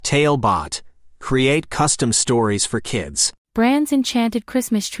Talebot. Create custom stories for kids. Bran's Enchanted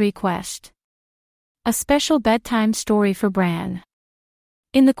Christmas Tree Quest. A special bedtime story for Bran.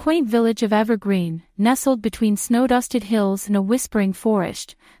 In the quaint village of Evergreen, nestled between snow-dusted hills and a whispering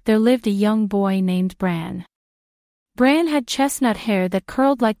forest, there lived a young boy named Bran. Bran had chestnut hair that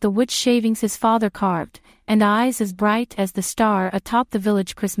curled like the wood shavings his father carved, and eyes as bright as the star atop the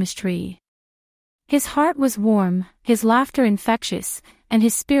village Christmas tree. His heart was warm, his laughter infectious, and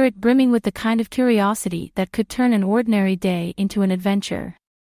his spirit brimming with the kind of curiosity that could turn an ordinary day into an adventure.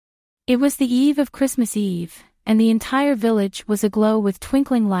 It was the eve of Christmas Eve, and the entire village was aglow with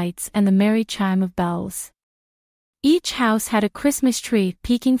twinkling lights and the merry chime of bells. Each house had a Christmas tree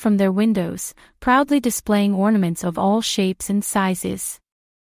peeking from their windows, proudly displaying ornaments of all shapes and sizes.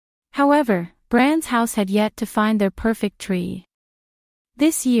 However, Bran's house had yet to find their perfect tree.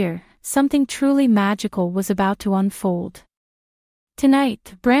 This year, something truly magical was about to unfold.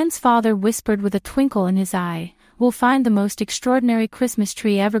 Tonight, Bran's father whispered with a twinkle in his eye, "We'll find the most extraordinary Christmas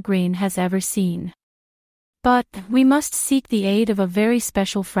tree Evergreen has ever seen. But, we must seek the aid of a very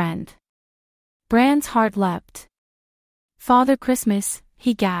special friend." Bran's heart leapt. "Father Christmas,"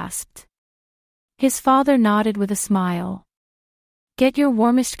 he gasped. His father nodded with a smile. "Get your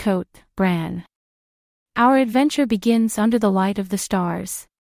warmest coat, Bran. Our adventure begins under the light of the stars."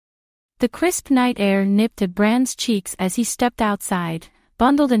 The crisp night air nipped at Bran's cheeks as he stepped outside,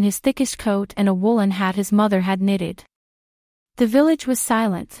 bundled in his thickest coat and a woolen hat his mother had knitted. The village was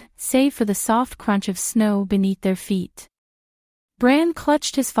silent, save for the soft crunch of snow beneath their feet. Bran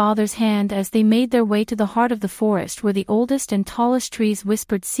clutched his father's hand as they made their way to the heart of the forest where the oldest and tallest trees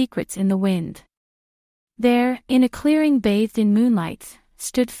whispered secrets in the wind. There, in a clearing bathed in moonlight,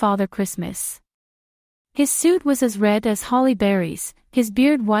 stood Father Christmas. His suit was as red as holly berries, his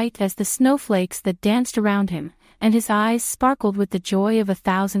beard white as the snowflakes that danced around him, and his eyes sparkled with the joy of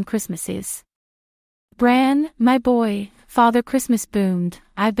 1,000 Christmases. "Bran, my boy," Father Christmas boomed,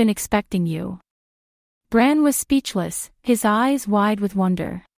 "I've been expecting you." Bran was speechless, his eyes wide with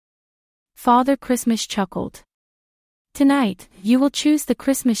wonder. Father Christmas chuckled. "Tonight, you will choose the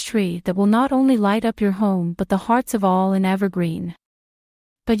Christmas tree that will not only light up your home but the hearts of all in Evergreen.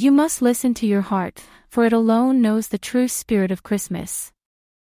 But you must listen to your heart, for it alone knows the true spirit of Christmas."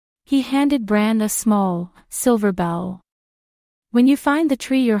 He handed Bran a small, silver bell. "When you find the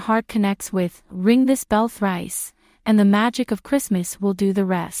tree your heart connects with, ring this bell thrice, and the magic of Christmas will do the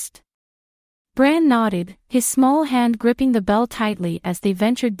rest." Bran nodded, his small hand gripping the bell tightly as they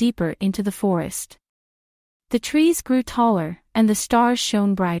ventured deeper into the forest. The trees grew taller, and the stars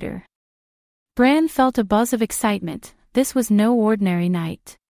shone brighter. Bran felt a buzz of excitement. This was no ordinary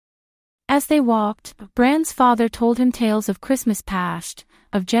night. As they walked, Bran's father told him tales of Christmas past,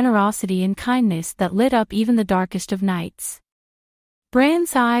 of generosity and kindness that lit up even the darkest of nights.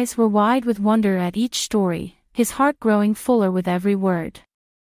 Bran's eyes were wide with wonder at each story, his heart growing fuller with every word.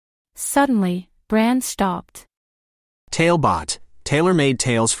 Suddenly, Bran stopped. Talebot. Tailor-made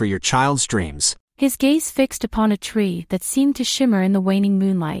tales for your child's dreams. His gaze fixed upon a tree that seemed to shimmer in the waning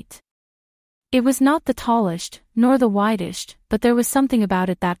moonlight. It was not the tallest, nor the widest, but there was something about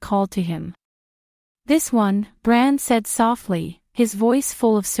it that called to him. "This one," Bran said softly, his voice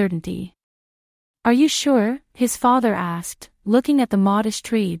full of certainty. "Are you sure?" his father asked, looking at the modest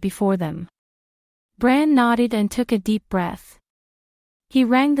tree before them. Bran nodded and took a deep breath. He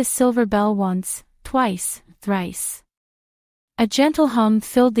rang the silver bell once, twice, thrice. A gentle hum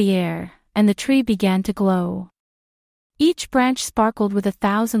filled the air, and the tree began to glow. Each branch sparkled with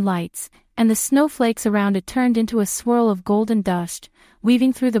 1,000 lights, and the snowflakes around it turned into a swirl of golden dust,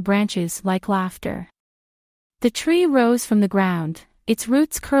 weaving through the branches like laughter. The tree rose from the ground, its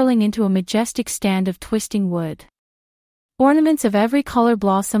roots curling into a majestic stand of twisting wood. Ornaments of every color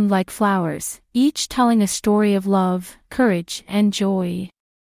blossomed like flowers, each telling a story of love, courage, and joy.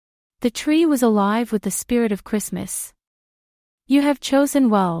 The tree was alive with the spirit of Christmas. "You have chosen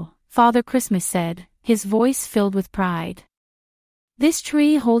well," Father Christmas said, his voice filled with pride. "This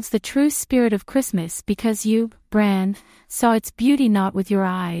tree holds the true spirit of Christmas because you, Bran, saw its beauty not with your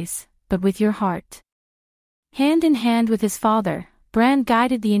eyes, but with your heart." Hand in hand with his father, Bran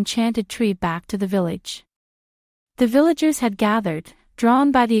guided the enchanted tree back to the village. The villagers had gathered,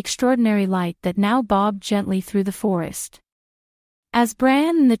 drawn by the extraordinary light that now bobbed gently through the forest. As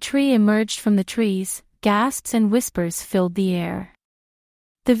Bran and the tree emerged from the trees, gasps and whispers filled the air.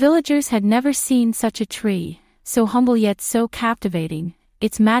 The villagers had never seen such a tree, so humble yet so captivating,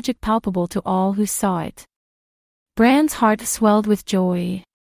 its magic palpable to all who saw it. Bran's heart swelled with joy.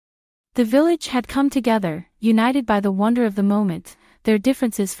 The village had come together, united by the wonder of the moment, their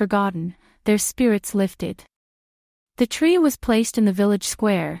differences forgotten, their spirits lifted. The tree was placed in the village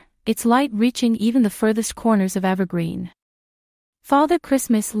square, its light reaching even the furthest corners of Evergreen. Father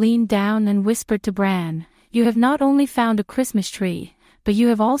Christmas leaned down and whispered to Bran, "You have not only found a Christmas tree, but you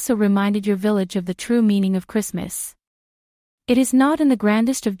have also reminded your village of the true meaning of Christmas. It is not in the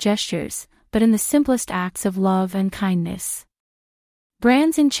grandest of gestures, but in the simplest acts of love and kindness."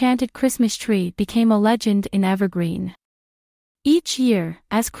 Bran's enchanted Christmas tree became a legend in Evergreen. Each year,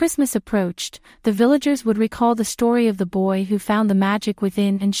 as Christmas approached, the villagers would recall the story of the boy who found the magic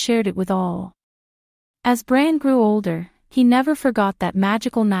within and shared it with all. As Bran grew older, he never forgot that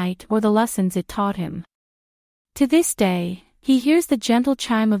magical night or the lessons it taught him. To this day, he hears the gentle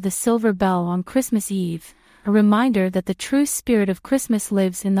chime of the silver bell on Christmas Eve, a reminder that the true spirit of Christmas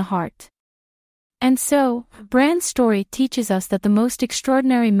lives in the heart. And so, Bran's story teaches us that the most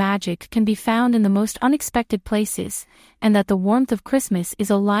extraordinary magic can be found in the most unexpected places, and that the warmth of Christmas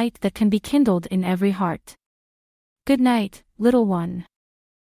is a light that can be kindled in every heart. Good night, little one.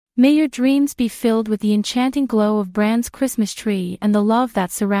 May your dreams be filled with the enchanting glow of Bran's Christmas tree and the love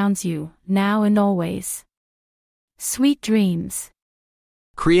that surrounds you, now and always. Sweet dreams.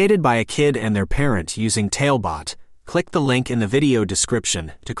 Created by a kid and their parent using Talebot, click the link in the video description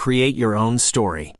to create your own story.